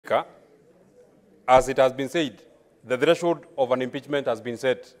Speaker, as it has been said, the threshold of an impeachment has been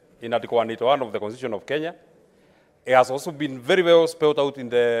set in Article 181 of the Constitution of Kenya. It has also been very well spelled out in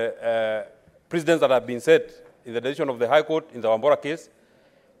the precedents that have been set in the decision of the High Court in the Wambora case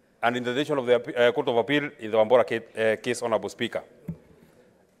and in the decision of the Court of Appeal in the Wambora case, Honorable Speaker.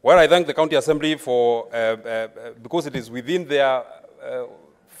 Well, I thank the County Assembly for, because it is within their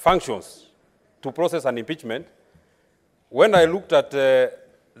functions to process an impeachment. When I looked at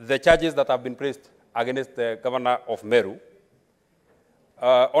the charges that have been placed against the Governor of Meru,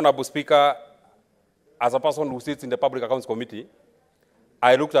 Honorable Speaker, as a person who sits in the Public Accounts Committee,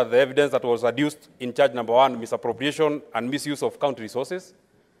 I looked at the evidence that was adduced in charge number 1, misappropriation and misuse of county resources.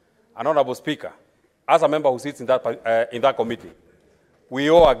 And Honorable Speaker, as a member who sits in that committee, we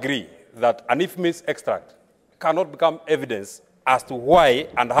all agree that an infamous extract cannot become evidence as to why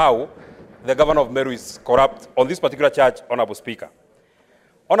and how the Governor of Meru is corrupt on this particular charge, Honorable Speaker.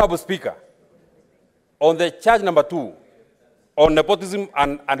 Honorable Speaker, on the charge number 2, on nepotism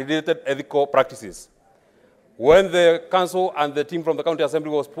and unrelated ethical practices, when the council and the team from the County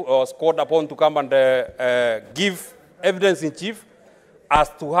Assembly was called upon to come and give evidence in chief as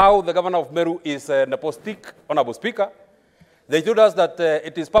to how the Governor of Meru is nepotistic, Honorable Speaker, they told us that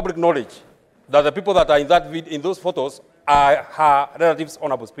it is public knowledge that the people that are in those photos are her relatives,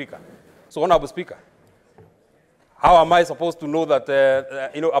 Honorable Speaker. So, Honorable Speaker, how am I supposed to know that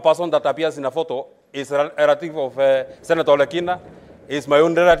a person that appears in a photo is a relative of Senator Lekina, is my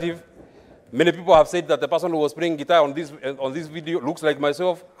own relative? Many people have said that the person who was playing guitar on this video looks like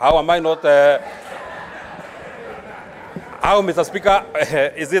myself. How am I not? How, Mr. Speaker,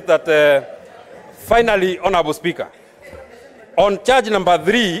 is it that finally, Honorable Speaker, on charge number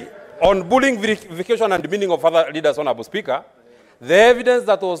 3, on bullying, vilification, and demeaning of other leaders, Honorable Speaker, the evidence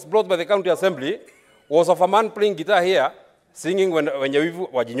that was brought by the County Assembly was of a man playing guitar here, singing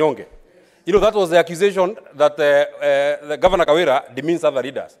Wenyewivu Wajinyonge. You know, that was the accusation that the Governor Kawira demeans other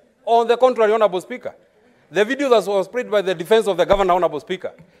leaders. On the contrary, Honorable Speaker, the video that was played by the defense of the Governor, Honorable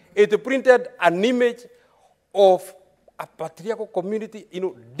Speaker, it printed an image of a patriarchal community,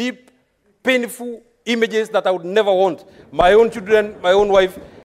 deep, painful images that I would never want my own children, my own wife,